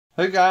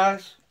Hey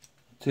guys,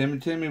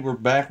 Timmy, we're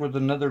back with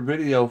another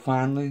video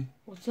finally.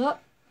 What's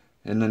up?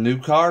 In the new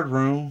card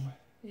room.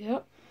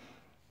 Yep.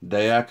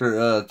 Day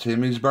after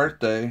Timmy's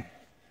birthday.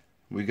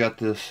 We got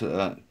this,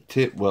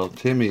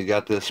 Timmy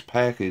got this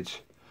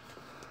package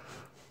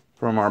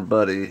from our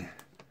buddy,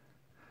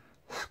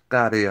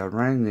 Scotty,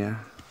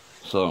 Arana.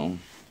 So,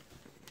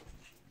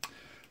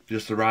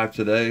 just arrived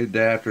today,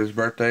 day after his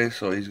birthday,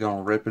 so he's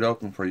gonna rip it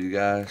open for you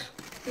guys.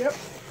 Yep.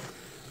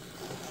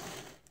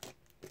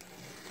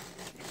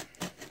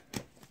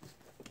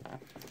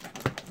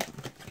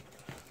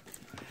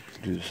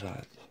 Do the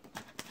sides.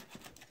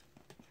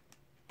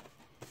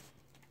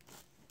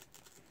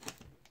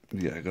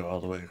 You gotta go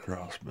all the way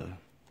across, bud.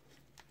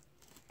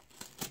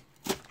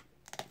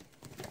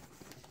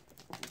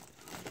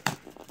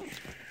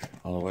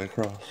 All the way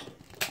across.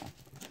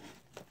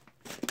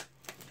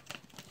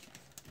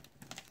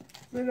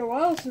 Been a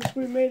while since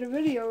we made a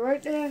video,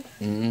 right, Dad?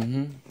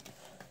 Mm-hmm.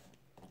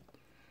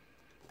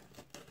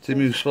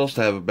 Timmy was supposed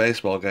to have a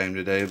baseball game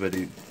today, but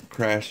he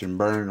crashed and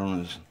burned on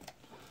his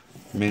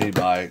mini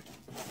bike,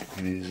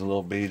 and he's a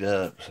little beat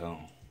up, so.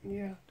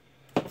 Yeah.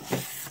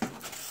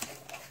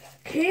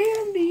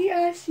 Candy,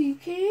 I see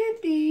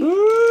candy.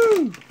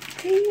 Woo!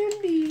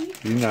 Candy.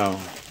 You know,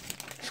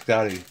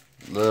 Scotty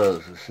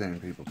loves to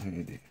send people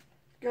candy.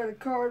 Got a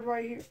card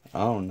right here.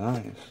 Oh,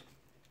 nice.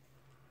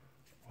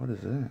 What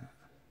is that?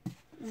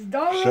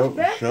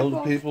 Show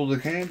the people the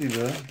candy,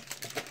 bud.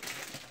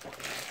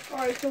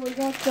 Alright, so we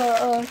got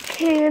the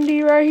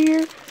candy right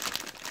here.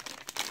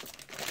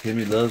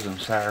 Timmy loves them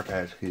Sour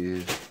Patch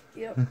Kids.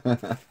 Yep.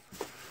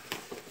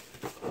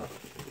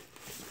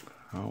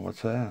 Oh,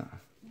 what's that?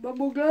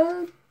 Bubble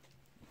gum.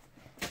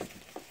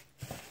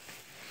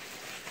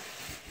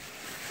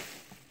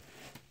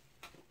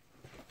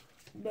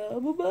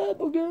 Bubble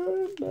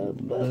gum.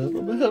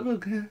 Bubble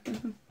gum.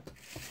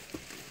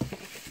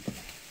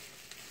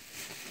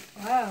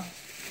 Wow.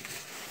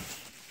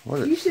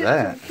 What You is sent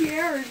that? some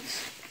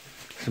cards.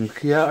 Some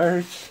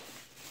cards?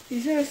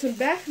 You sent us some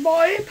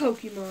basketball and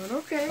Pokemon.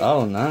 Okay.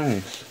 Oh,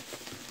 nice.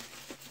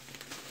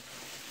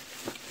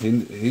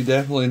 He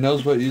definitely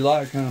knows what you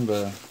like, huh,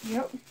 bud?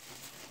 Yep.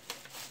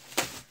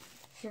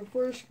 So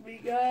first we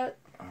got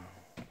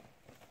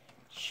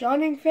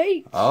Shining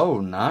Fate. Oh,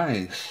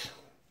 nice.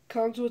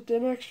 Comes with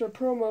an extra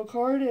promo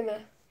card and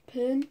a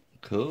pin.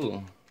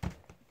 Cool.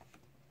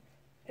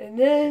 And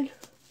then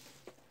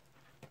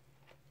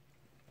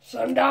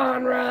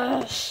Sundawn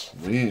Rush.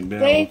 We ain't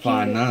been able to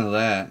find none of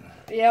that.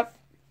 Yep.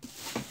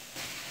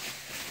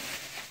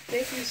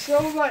 Thank you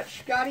so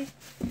much, Scotty.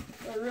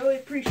 I really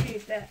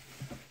appreciate that.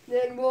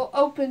 Then we'll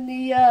open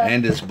the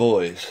And his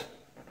boys.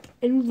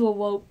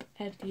 envelope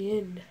at the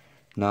end.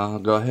 No,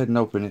 go ahead and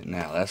open it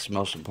now. That's the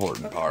most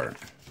important part.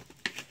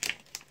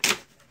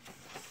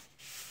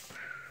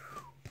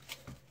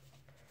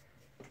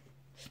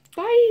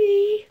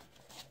 Spidey.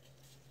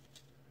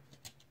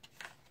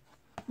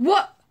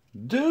 What?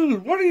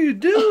 Dude, what are you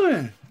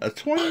doing? A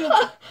 20?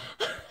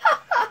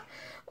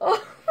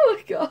 Oh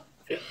my god.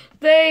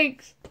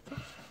 Thanks.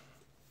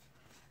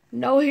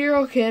 No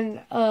hero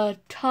can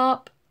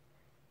top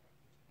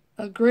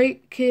a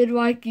great kid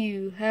like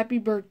you. Happy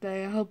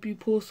birthday. I hope you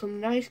pull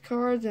some nice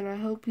cards and I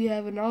hope you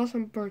have an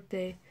awesome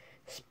birthday.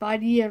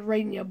 Spidey and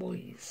Rainier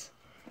boys.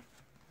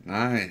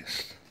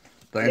 Nice.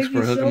 Thanks Thank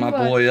for you hooking so my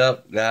much. boy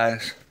up,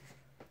 guys.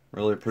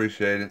 Really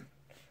appreciate it.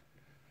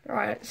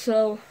 Alright,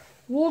 so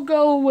we'll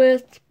go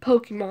with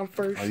Pokemon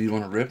first. Oh, you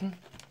want to rip him?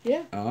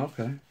 Yeah. Oh,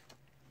 okay.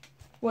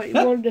 What, you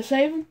wanted to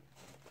save him?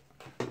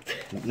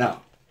 No.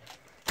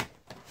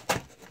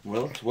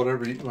 Well, it's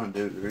whatever you want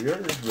to do. They're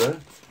yours, bud.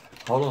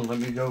 Hold on, let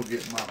me go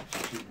get mine so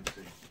you can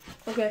see.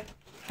 Okay.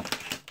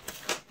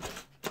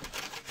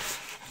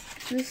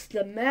 This is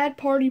the Mad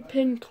Party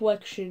Pin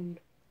Collection.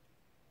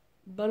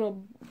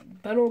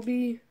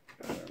 Bumblebee.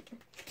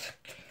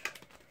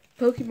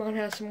 Pokemon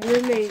has some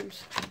weird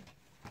names.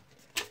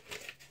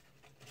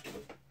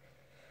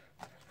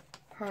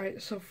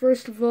 Alright, so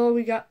first of all,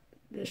 we got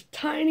this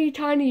tiny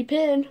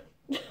pin.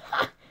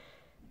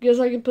 Guess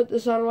I can put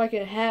this on like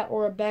a hat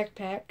or a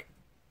backpack.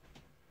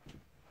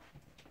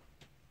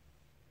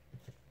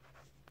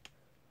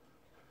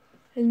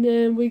 And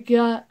then we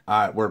got...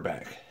 Alright, we're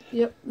back.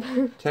 Yep.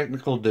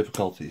 Technical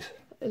difficulties.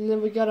 And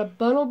then we got a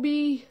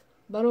Bumblebee.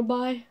 I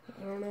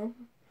don't know.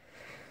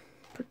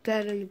 Put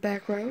that in the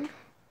background.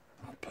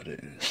 I'll put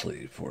it in the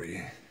sleeve for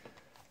you.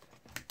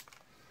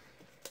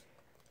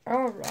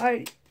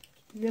 Alright.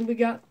 And then we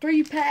got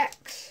 3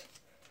 packs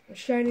of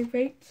Shining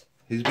Fates.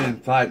 He's been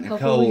fighting the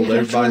Hopefully cold. we get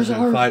Everybody's been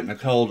Charizard. fighting the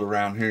cold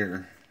around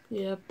here.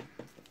 Yep.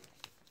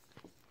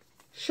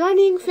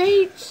 Shining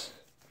Fates.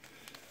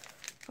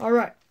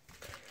 Alright.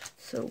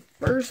 So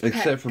first pack.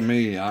 Except for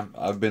me,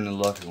 I've been the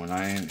lucky one.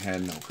 I ain't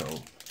had no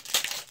cold.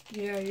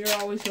 Yeah, you're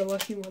always the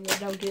lucky one that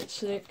don't get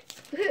sick.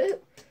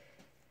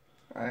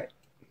 Alright.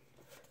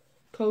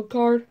 Code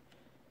card.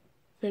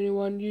 If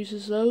anyone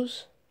uses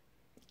those.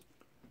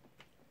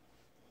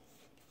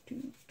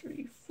 2,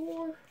 3,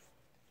 4.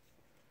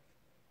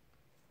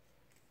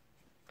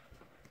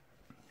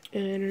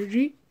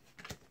 Energy.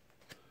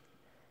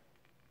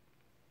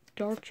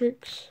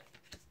 Dartrix,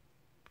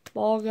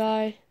 Ball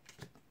Guy,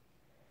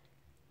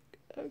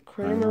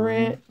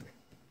 Cramorant,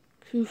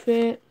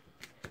 Kufant,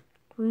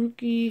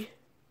 Grookey,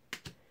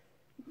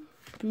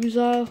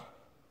 Buzzile,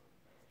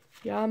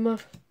 Yama,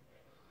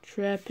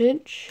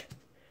 Trapinch,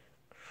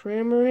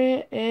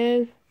 Cramorant,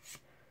 and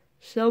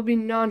Selby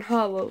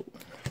non-hollow.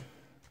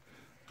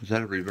 Is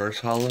that a reverse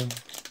hollow?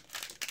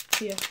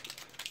 Yeah.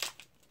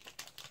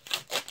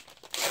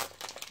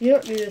 You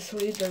don't need to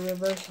sleeve the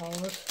reverse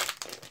hollows.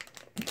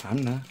 I'm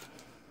not.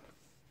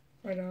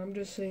 I know, I'm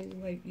just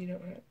saying, like, you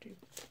don't have to.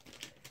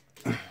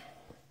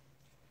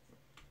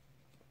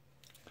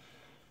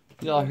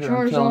 Y'all hear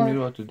him telling me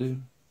what to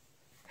do?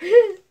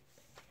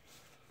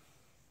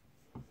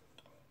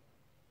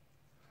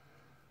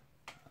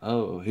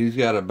 Oh, he's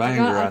got a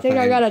banger, I think.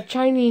 I got a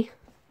shiny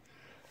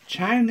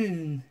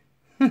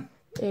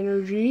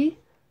energy.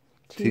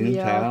 Team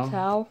Towel.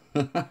 Towel.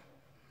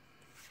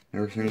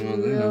 Never seen one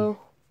of them.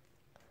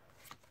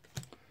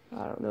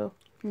 I don't know.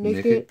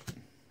 Nickit.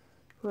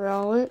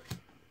 Rowlet.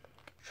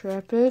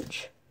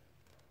 Trapinch.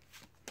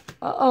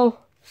 Uh-oh.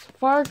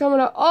 Fire coming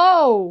up.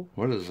 Oh!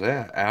 What is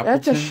that? Appleton?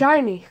 That's a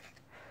shiny.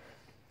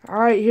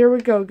 Alright, here we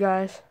go,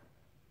 guys.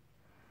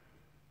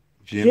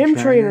 Gym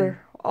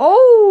Trainer.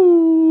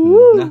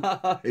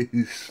 Oh!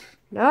 Nice.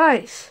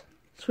 Nice.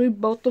 Sweep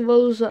both of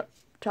those up.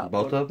 Top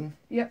Both one. of them?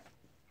 Yep.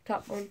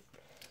 Top one.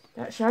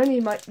 That shiny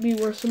might be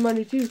worth some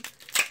money, too.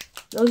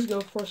 Those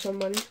go for some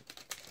money.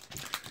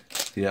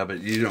 Yeah,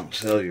 but you don't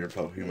sell your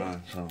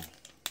Pokemon, so...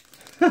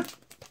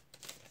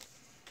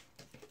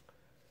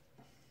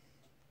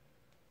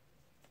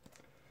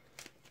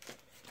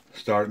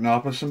 Starting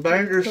off with some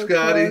bangers,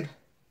 Scotty.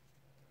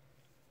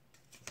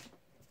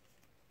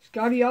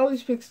 Scotty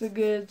always picks the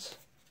goods.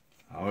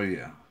 Oh,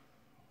 yeah.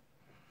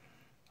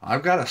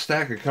 I've got a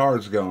stack of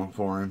cards going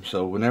for him,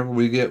 so whenever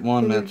we get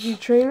one that's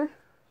Trainer.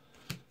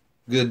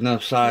 Good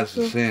enough size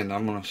to send,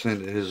 I'm going to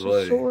send it his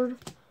way. Sword.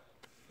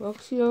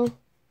 Luxio.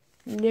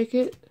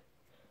 Nickit.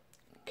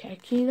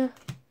 Kakina.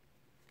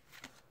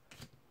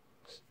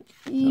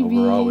 Oh,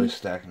 we're always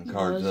stacking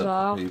cards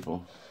up for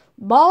people.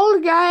 Ball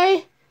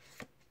Guy.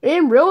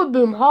 And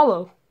Rillaboom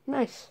Hollow.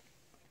 Nice.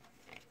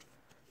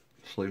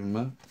 Sleeve them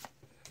up.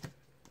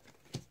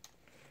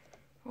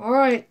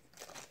 Alright.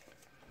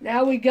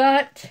 Now we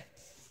got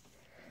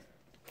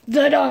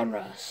the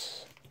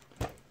Donruss.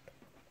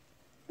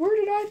 Where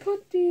did I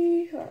put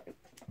the...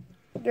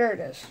 there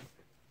it is.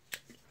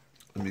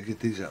 Let me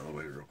get these out of the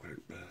way real quick.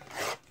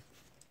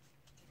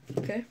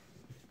 Okay.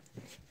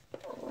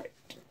 Alright.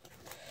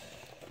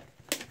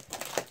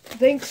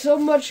 Thanks so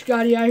much,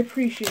 Scotty. I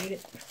appreciate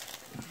it.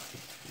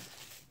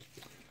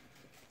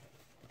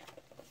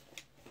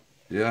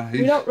 Yeah,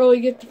 we don't really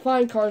get to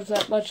find cards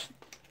that much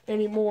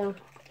anymore.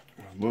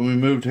 When we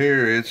moved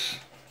here, it's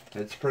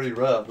pretty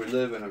rough. We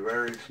live in a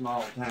very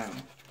small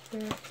town.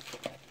 Yeah.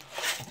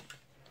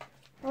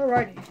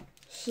 Alrighty.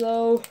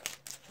 So...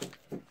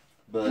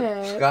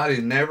 But Scotty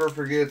never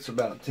forgets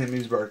about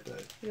Timmy's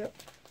birthday. Yep.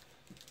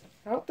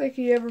 I don't think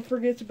he ever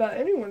forgets about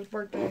anyone's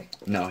birthday.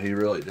 No, he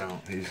really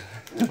don't.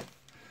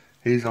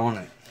 He's on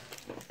it.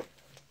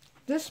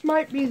 This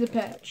might be the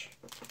patch.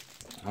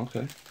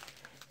 Okay.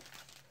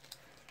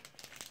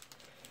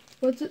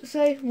 What's it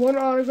say? One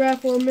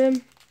autograph or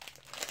mem?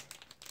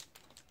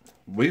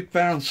 We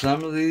found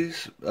some of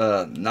these,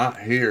 not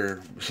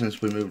here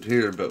since we moved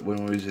here, but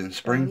when we was in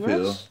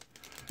Springfield,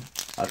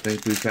 I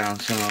think we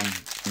found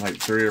some, like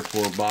 3 or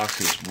 4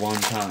 boxes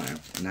one time,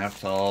 and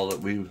that's all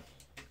that we've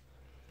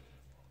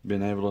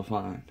been able to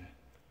find.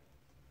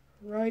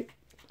 Right.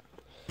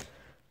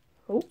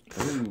 Oh.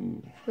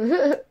 Ooh.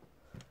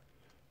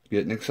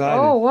 Getting excited.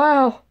 Oh,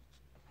 wow.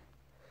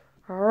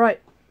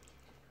 Alright.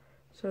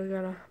 So we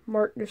got a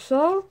Mark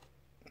Gasol,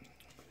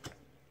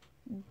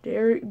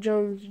 Derek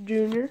Jones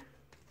Jr.,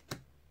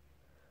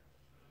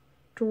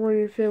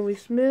 Dorian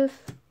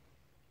Finley-Smith,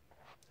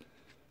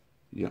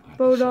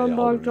 Bodan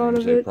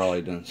Bogdanovic. They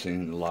probably done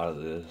seen a lot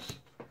of this.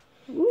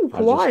 Ooh,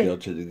 I'll just go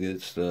to the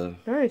good stuff.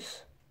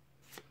 Nice.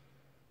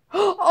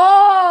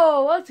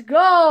 Oh, let's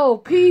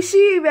go.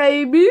 PC,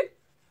 baby.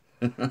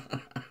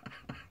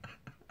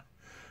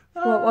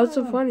 What's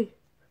so funny?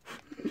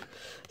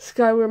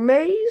 Skyward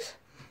Maze.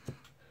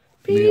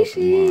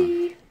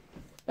 PC.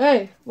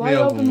 Hey, why you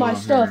open my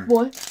stuff,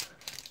 boy? It's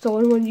the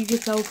only one you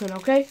get to open,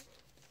 okay?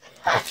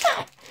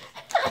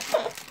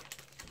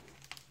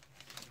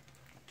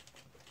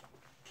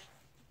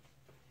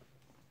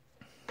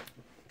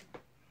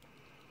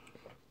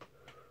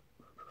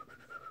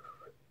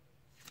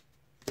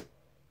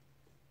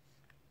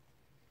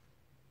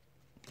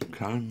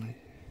 Conley,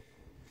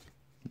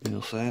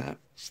 Millsap,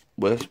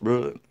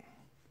 Westbrook,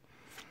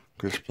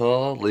 Chris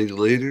Paul, League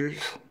Leaders,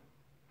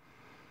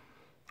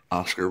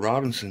 Oscar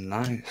Robinson,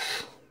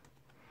 nice.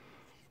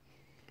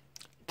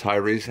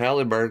 Tyrese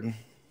Halliburton,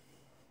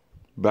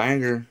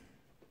 banger.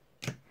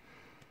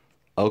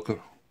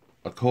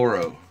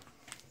 Okoro.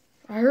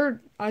 I heard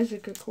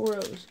Isaac Okoro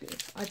is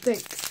good. I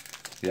think.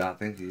 Yeah, I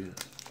think he is.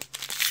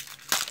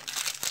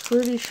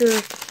 Pretty sure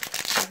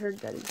I heard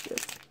that he's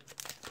good.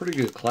 Pretty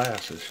good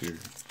class this year.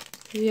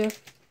 Yeah.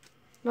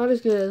 Not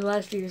as good as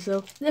last year's,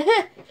 though.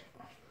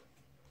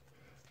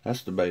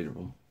 That's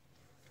debatable.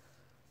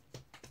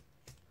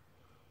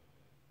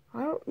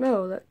 I don't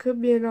know. That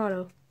could be an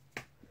auto.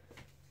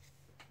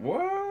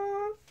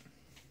 What?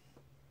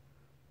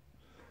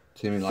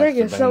 Timmy likes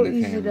to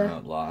bang the camera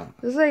a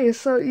lot. This thing is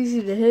so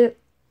easy to hit.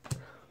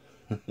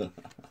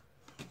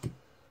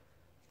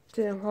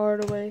 Damn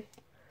Hardaway.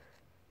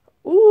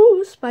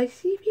 Ooh,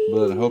 spicy beef.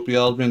 But I hope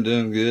y'all been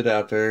doing good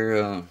out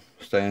there,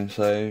 staying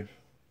safe.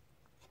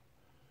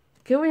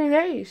 Killing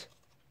Hayes.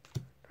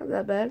 Not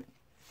that bad.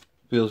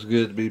 Feels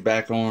good to be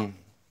back on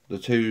the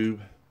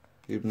tube,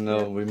 even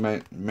though we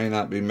may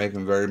not be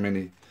making very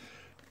many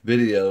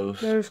videos.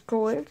 There's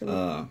Cole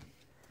Anthony.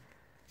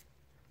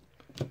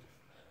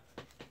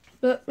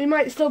 But we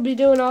might still be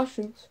doing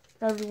auctions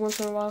every once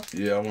in a while.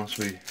 Yeah, once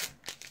we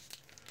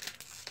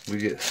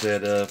get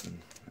set up and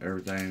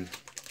everything,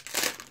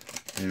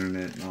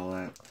 internet and all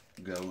that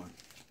going.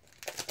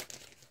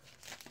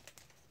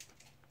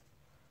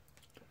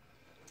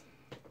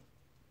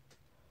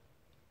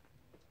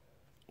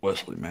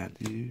 Wesley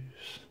Matthews.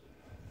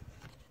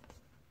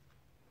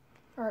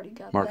 Already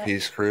got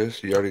Marquise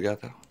Chris, you already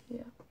got that?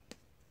 Yeah.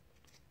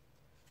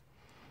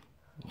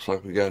 Looks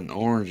like we got an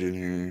orange in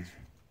here.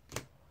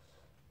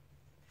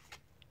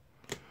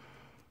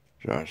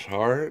 Josh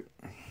Hart.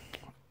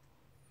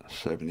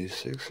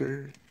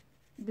 76er.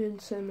 Ben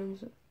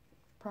Simmons,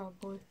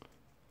 probably.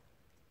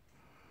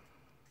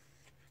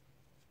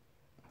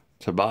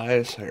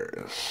 Tobias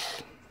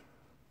Harris.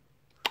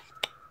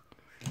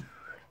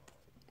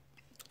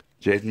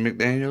 Jaden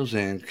McDaniels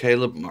and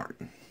Caleb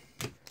Martin.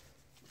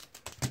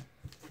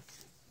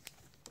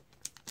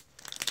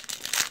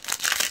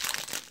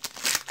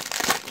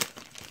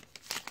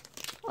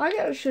 I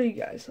gotta show you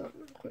guys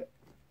something real quick.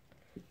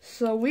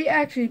 So we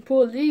actually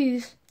pulled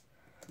these.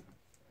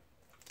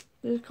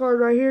 This card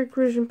right here,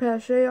 Christian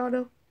Pache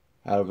auto.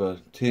 Out of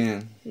a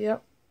 10.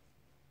 Yep.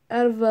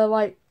 Out of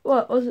like,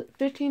 what was it,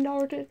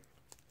 $15 tin?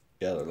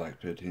 Yeah, they're like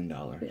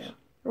 $15. Yeah.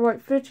 They're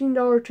like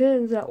 $15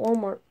 tins at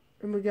Walmart.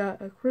 And we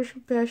got a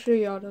Christian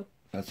Pache auto.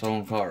 That's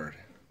on card.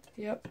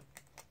 Yep.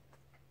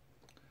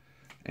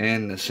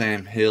 And the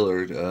Sam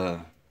Hillard,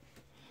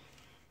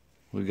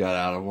 we got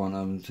out of one of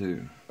them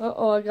too.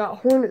 Uh-oh, I got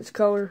Hornets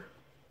color.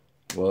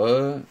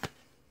 What?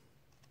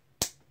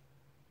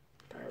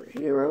 Power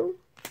Hero.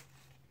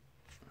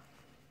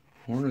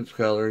 Hornets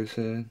color, he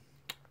said.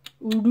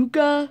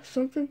 Uduka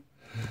something.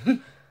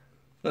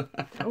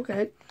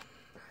 Okay.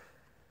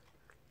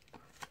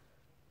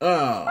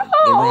 Oh,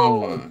 the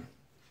wrong one.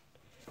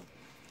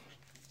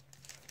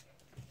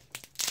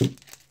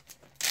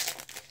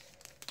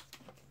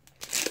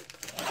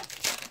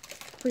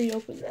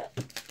 Pre-open that.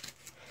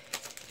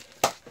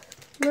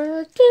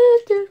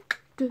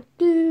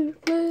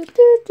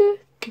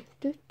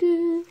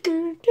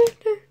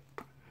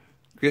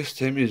 Guess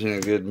Timmy's in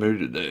a good mood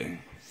today.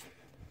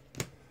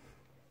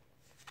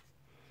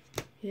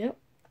 Yep.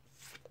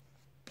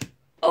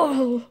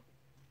 Oh.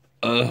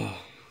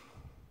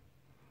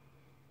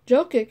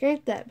 Joe kick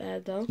ain't that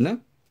bad though. No.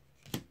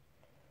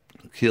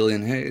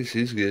 Killian Hayes,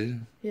 he's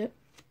good. Yep.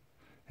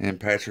 And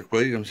Patrick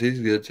Williams, he's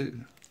good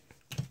too.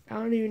 I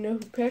don't even know who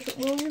Patrick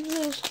Williams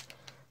is.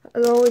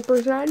 The only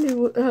person I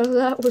knew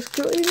that was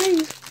Killian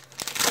Hayes.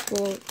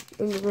 Well,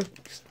 in the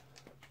rookies.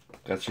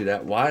 Got you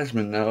that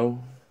Wiseman though.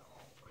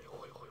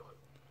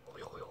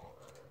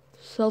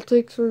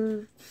 Celtics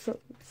or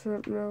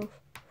something else.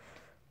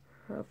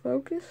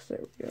 Focus. There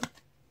we go.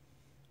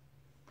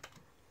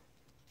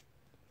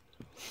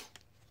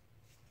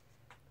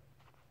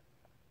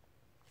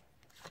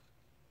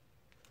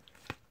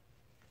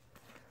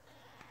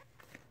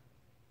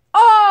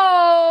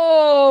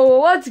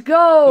 Oh, let's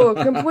go!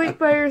 Complete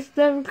player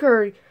Stephen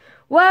Curry.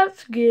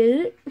 Let's get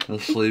it.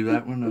 Let's leave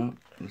that one up.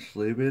 Let's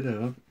leave it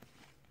up.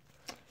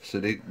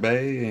 Sadiq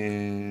Bey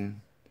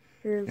and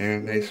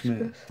Aaron A.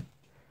 Smith.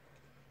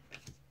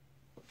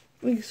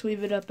 We can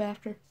sweep it up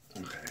after.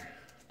 Okay.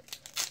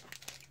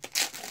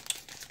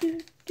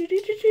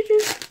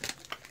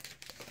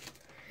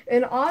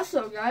 And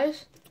also,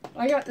 guys,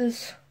 I got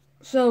this.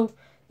 So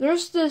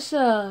there's this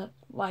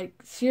like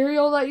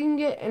cereal that you can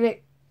get,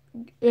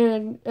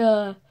 and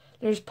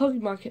there's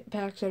Pokemon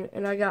packs in it,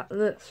 and I got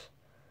this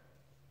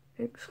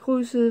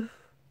exclusive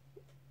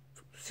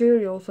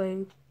cereal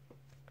thing.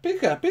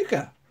 Pika,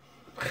 Pika.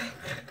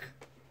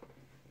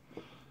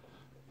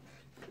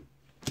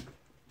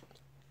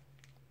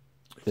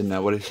 Isn't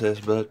that what he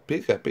says, bud?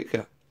 Pika,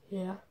 Pika.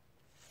 Yeah,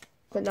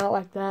 but not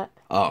like that.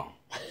 Oh.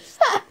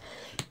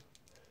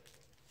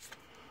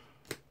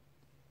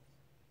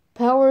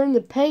 Power in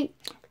the paint.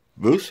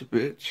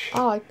 Vucevic.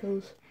 I like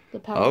those. The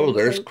power. Oh,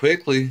 there's paint.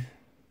 Quickly.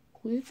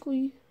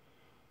 Quickly.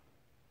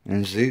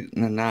 And Zeke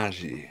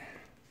Nanaji.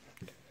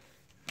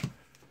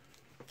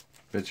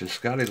 Bet you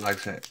Scotty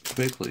likes that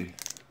Quickly.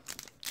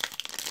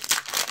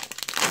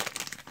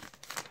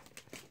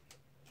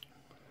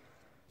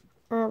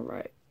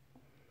 Alright.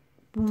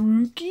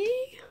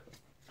 Rookie?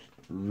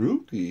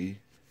 Rookie?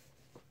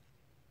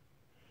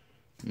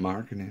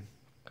 Marketing.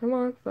 Come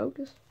on,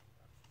 focus.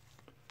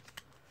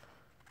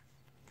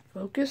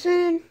 Focus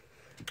in.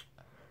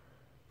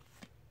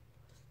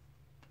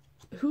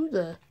 Who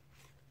the?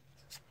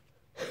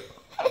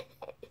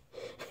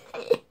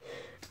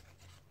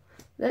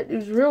 That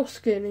dude's real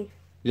skinny.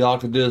 Y'all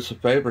could do us a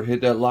favor,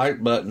 hit that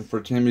like button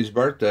for Timmy's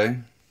birthday.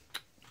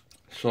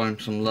 Show him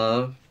some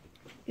love.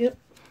 Yep.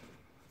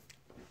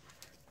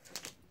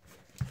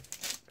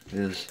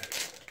 His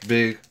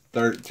big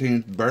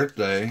 13th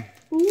birthday.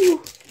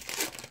 Ooh.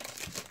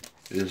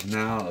 Is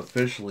now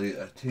officially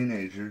a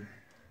teenager.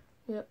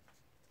 Yep.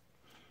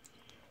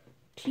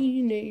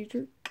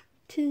 Teenager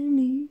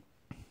Timmy.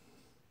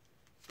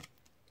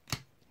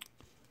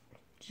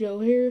 Joe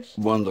Harris.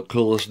 One of the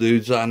coolest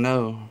dudes I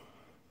know.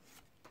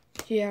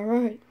 Yeah,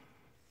 right.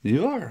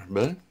 You are,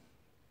 bud.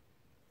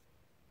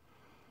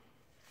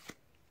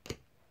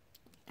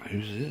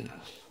 Who's this?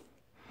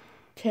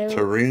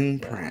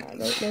 Tareen Prince. I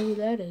don't know who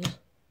that is.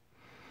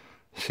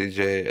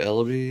 CJ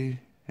Ellaby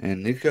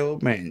and Nico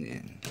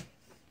Mannion.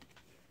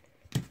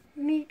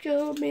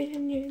 Nico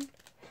Mannion.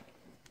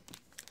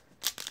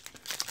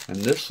 And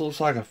this looks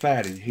like a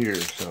fatty here,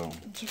 so.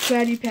 It's a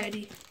fatty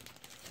patty.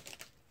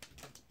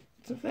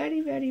 It's a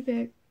fatty patty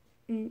pack.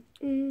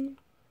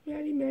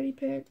 Fatty matty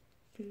pack.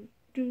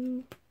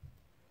 Do.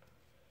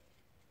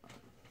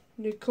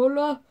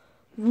 Nikola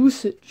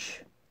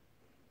Vucic.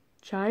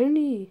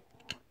 Chinese.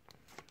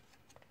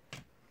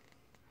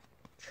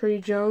 Trey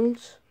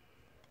Jones.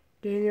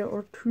 Daniel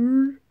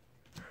Artur.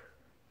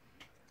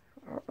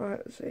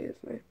 Let's say his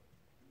name.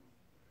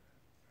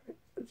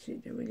 Let's see,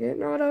 did we get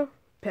an auto?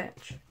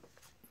 Patch.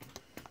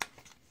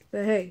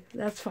 But hey,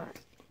 that's fine.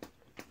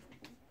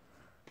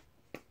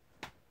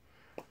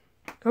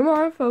 Come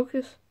on,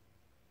 focus.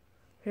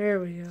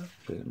 There we go.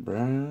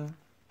 Brown.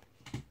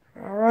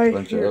 Alright,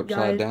 Bunch of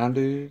upside down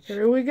dudes.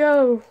 Here we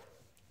go.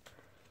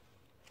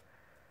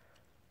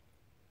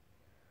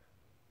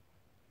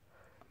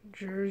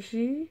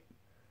 Jersey.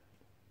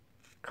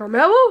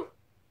 Carmelo?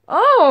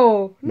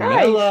 Oh,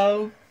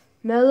 nice.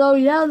 Mellow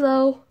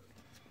yellow.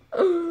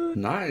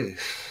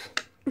 Nice.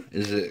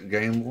 Is it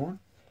game worn?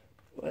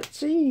 Let's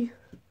see.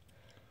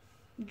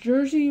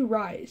 Jersey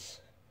Rice.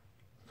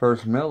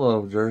 First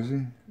mellow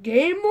jersey.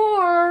 Game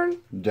worn.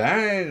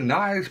 Dang,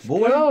 nice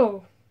boy.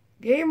 Go.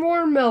 Game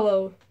worn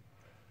mellow.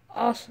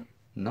 Awesome.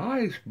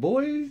 Nice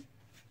boy.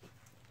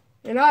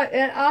 And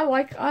I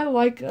like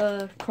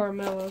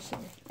Carmelo. So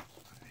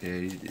Yeah,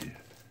 you do.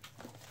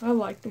 I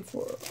liked him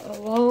for a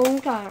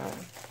long time.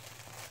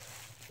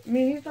 I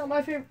mean, he's not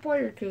my favorite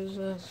player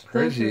because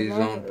Crazy, he's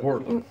on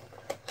Portland.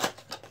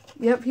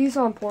 Yep, he's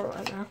on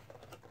Portland now.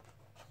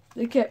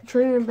 They kept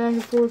trading him back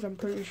and forth, I'm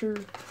pretty sure.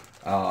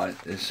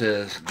 It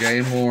says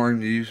game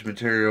worn used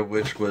material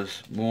which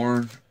was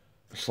worn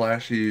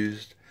 /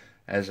 used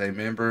as a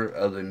member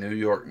of the New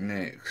York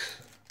Knicks.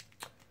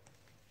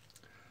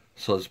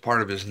 So it's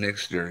part of his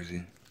Knicks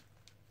jersey.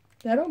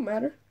 That don't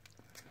matter.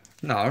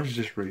 No, I was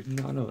just reading.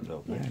 No, I know it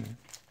don't matter.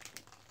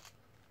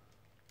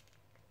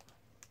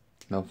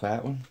 No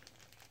fat one?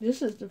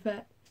 This is the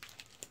fat.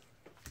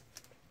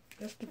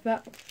 That's the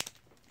fat one.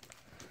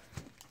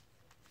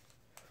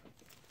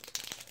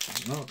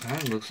 No, it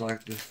kind of looks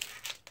like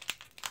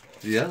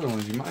the other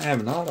ones. You might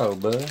have an auto,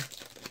 bud.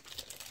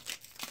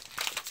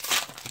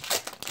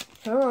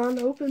 Come on,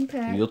 open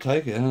pack. You'll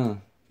take it, huh?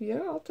 Yeah,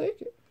 I'll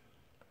take it.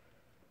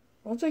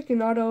 I'll take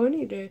an auto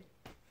any day.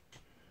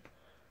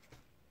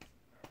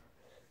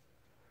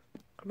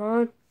 Come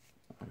on.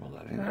 Well,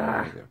 that ain't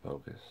gonna get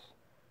focus.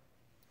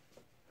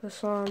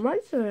 That's on my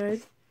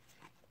side.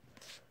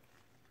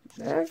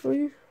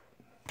 Exactly.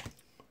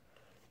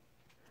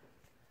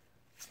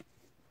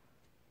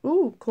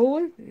 Ooh, Cole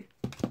Anthony.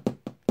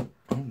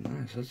 Oh,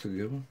 nice. That's a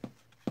good one.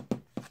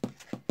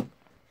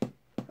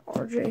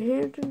 RJ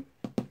Hampton.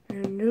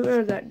 And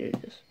whoever that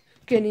dude is.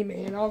 Skinny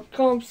Man. I'll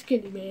call him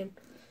Skinny Man.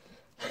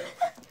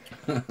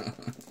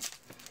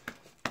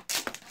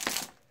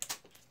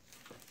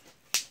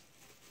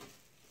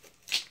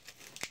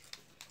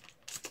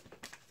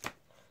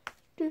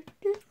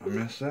 I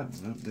messed that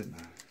one up, didn't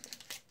I?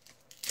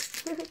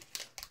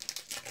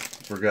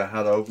 Forgot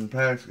how to open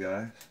packs,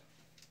 guys.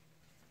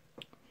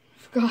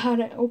 Forgot how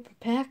to open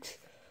packs.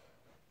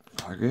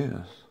 I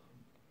guess.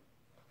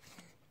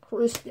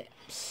 Chris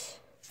Stapps.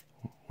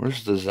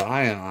 Where's the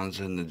Zions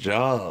and the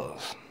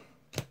Jaws?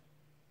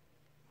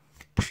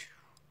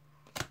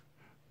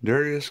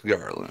 Darius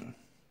Garland.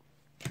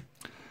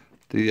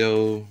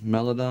 Theo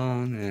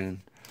Melodon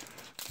and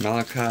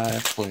Malachi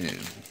Flynn.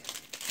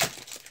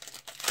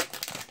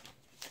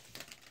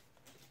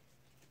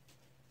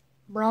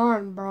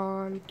 Braun.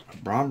 Bron.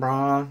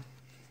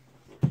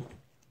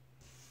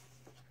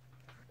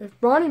 If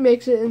Bronny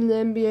makes it in the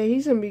NBA,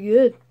 he's going to be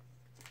good.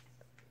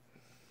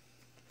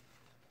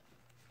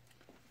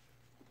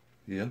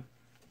 Yeah.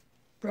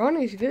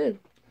 Bronny's good.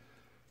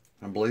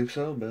 I believe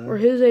so, bud. Or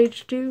his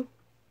age, too.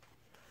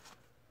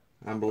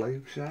 I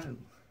believe so.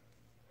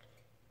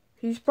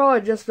 He's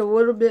probably just a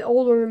little bit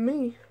older than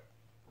me.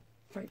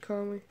 Mike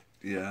Conley.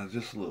 Yeah,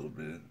 just a little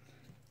bit.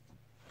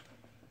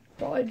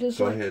 Probably just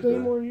Go like ahead, 3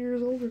 bud. more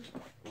years older.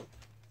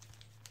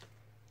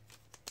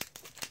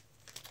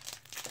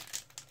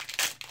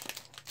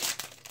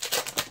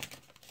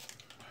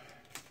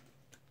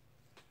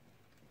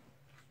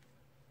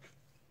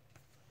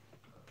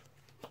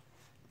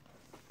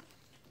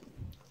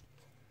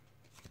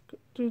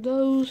 through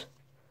those.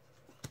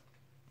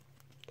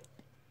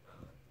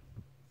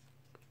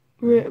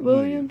 Grant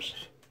Williams.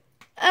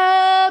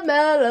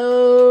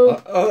 Mellow.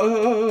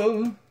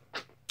 Uh-oh.